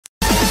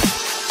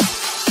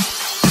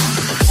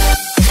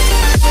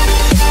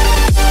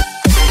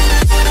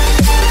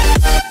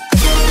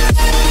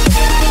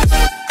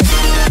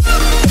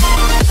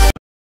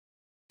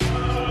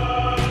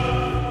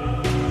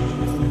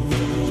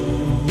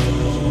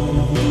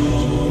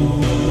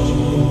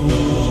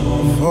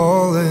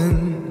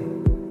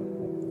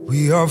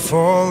are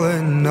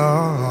falling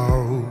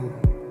now.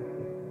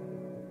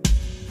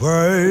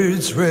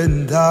 Words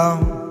written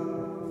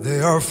down, they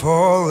are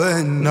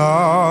falling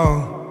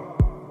now.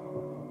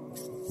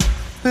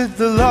 With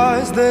the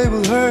lies they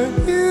will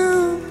hurt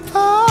you.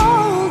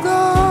 Hold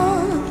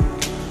on.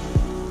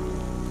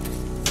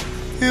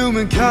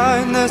 Human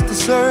kindness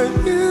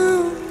desert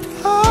you.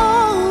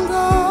 Hold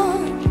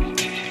on.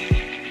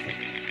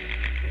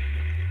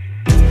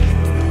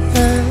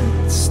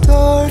 Let's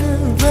start a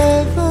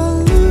revolution.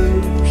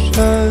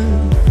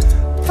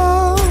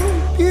 Oh,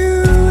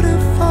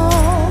 beautiful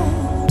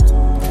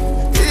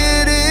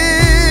it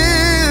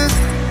is.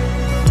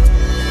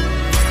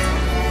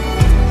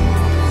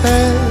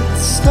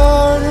 Let's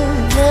start a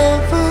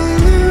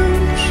revolution.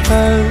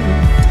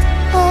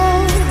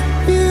 Oh,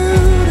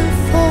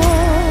 beautiful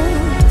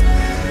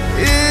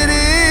it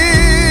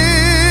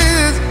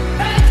is.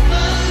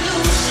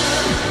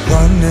 Revolution.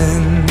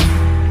 Running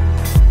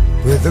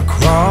with a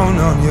crown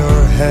on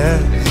your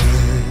head,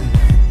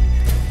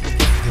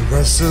 the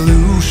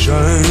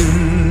resolution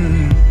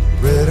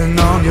written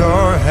on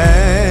your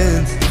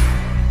hands,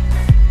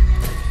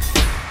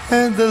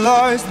 and the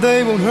lies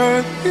they won't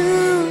hurt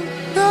you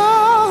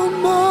no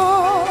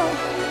more.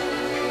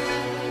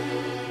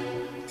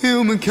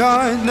 Human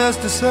kindness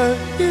desert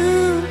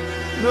you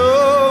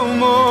no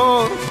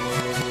more.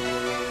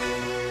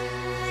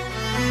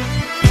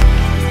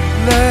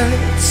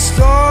 Let's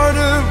start a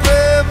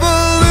revolution.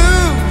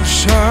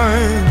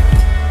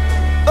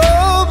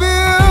 Oh,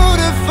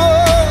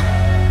 beautiful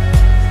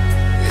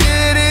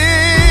it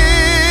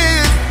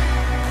is.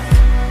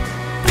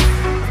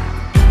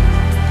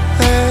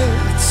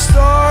 Let's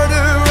start a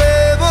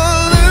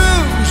revolution.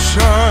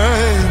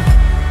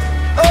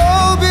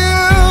 Oh,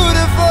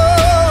 beautiful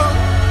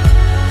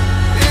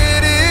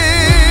it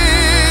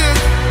is.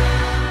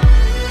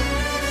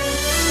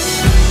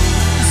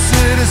 The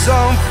city's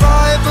on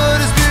fire, but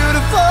it's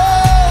beautiful.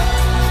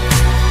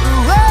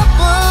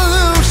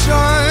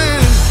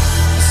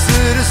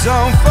 It's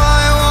on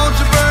fire, won't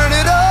you burn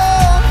it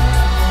up?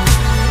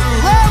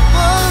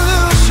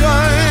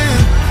 Revolution.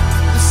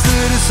 The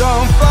city's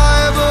on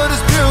fire, but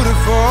it's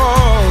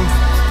beautiful.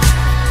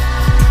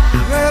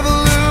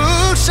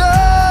 Revolution.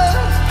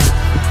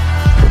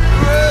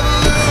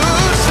 Revolution.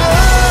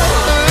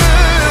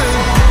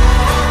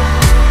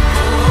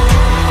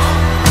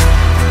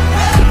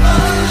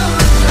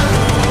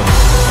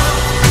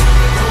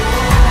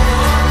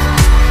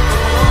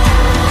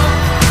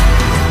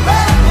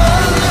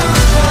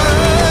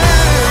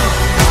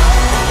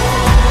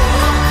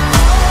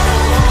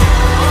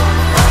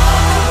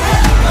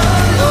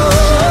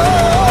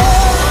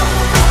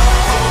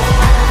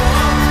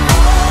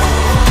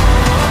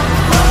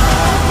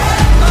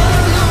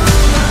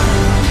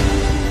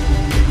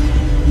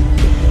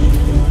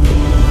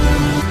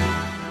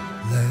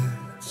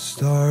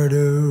 Start a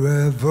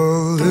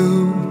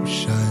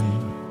revolution.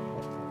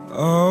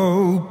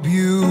 Oh,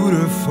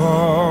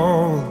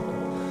 beautiful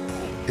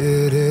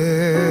it is.